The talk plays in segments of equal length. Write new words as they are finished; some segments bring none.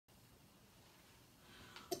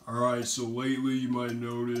Alright, so lately you might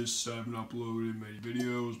notice I haven't uploaded many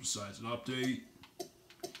videos besides an update.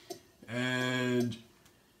 And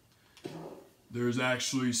there's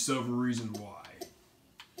actually several reasons why.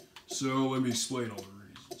 So let me explain all the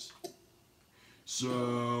reasons.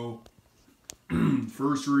 So,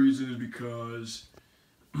 first reason is because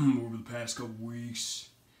over the past couple weeks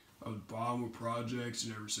I was bombed with projects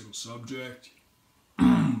in every single subject.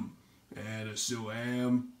 And I still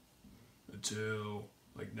am until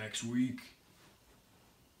like next week.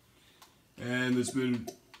 And it's been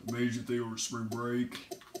a major thing over spring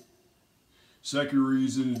break. Second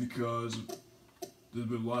reason is because there's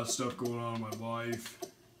been a lot of stuff going on in my life.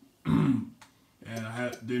 And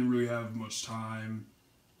I didn't really have much time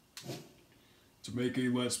to make any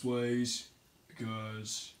Let's Plays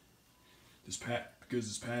because this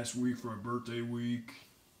past week for my birthday week,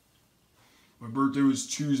 my birthday was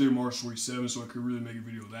Tuesday, March 27th, so I could really make a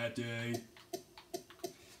video that day.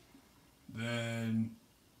 Then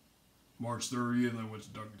March 30th, I went to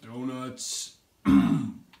Dunkin' Donuts.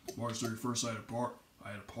 March 31st, I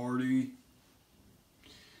had a party.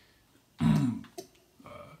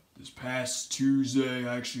 This past Tuesday,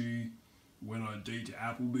 I actually went on a date to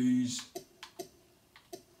Applebee's.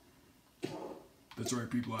 That's right,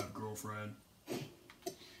 people, I have a girlfriend.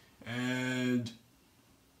 And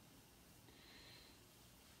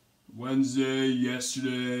Wednesday,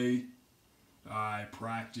 yesterday, I had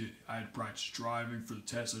practice driving for the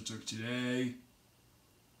test I took today.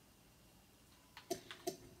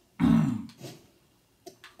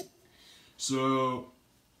 So,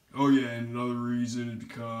 oh yeah, and another reason is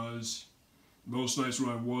because most nights when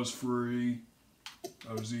I was free,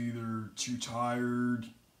 I was either too tired,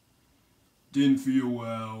 didn't feel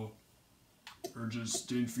well, or just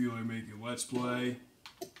didn't feel like making a Let's Play.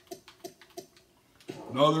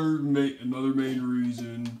 Another main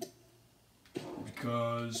reason,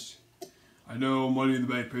 because I know Money in the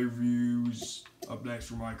Bank pay-per-view is up next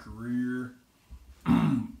for my career,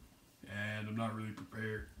 and I'm not really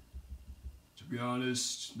prepared. To be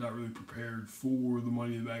honest, not really prepared for the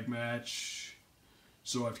Money in the Bank match,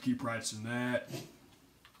 so I have to keep practicing that.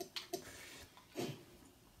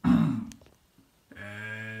 And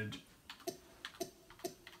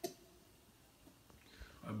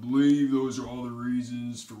I believe those are all the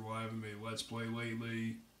reasons for why I haven't made Let's Play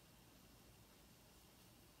lately.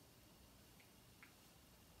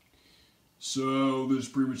 So this is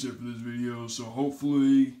pretty much it for this video. So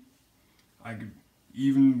hopefully I could,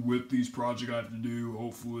 even with these projects I have to do,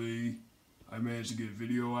 hopefully I manage to get a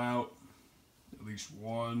video out, at least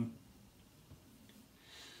one.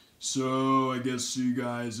 So I guess see you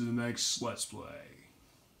guys in the next Let's Play.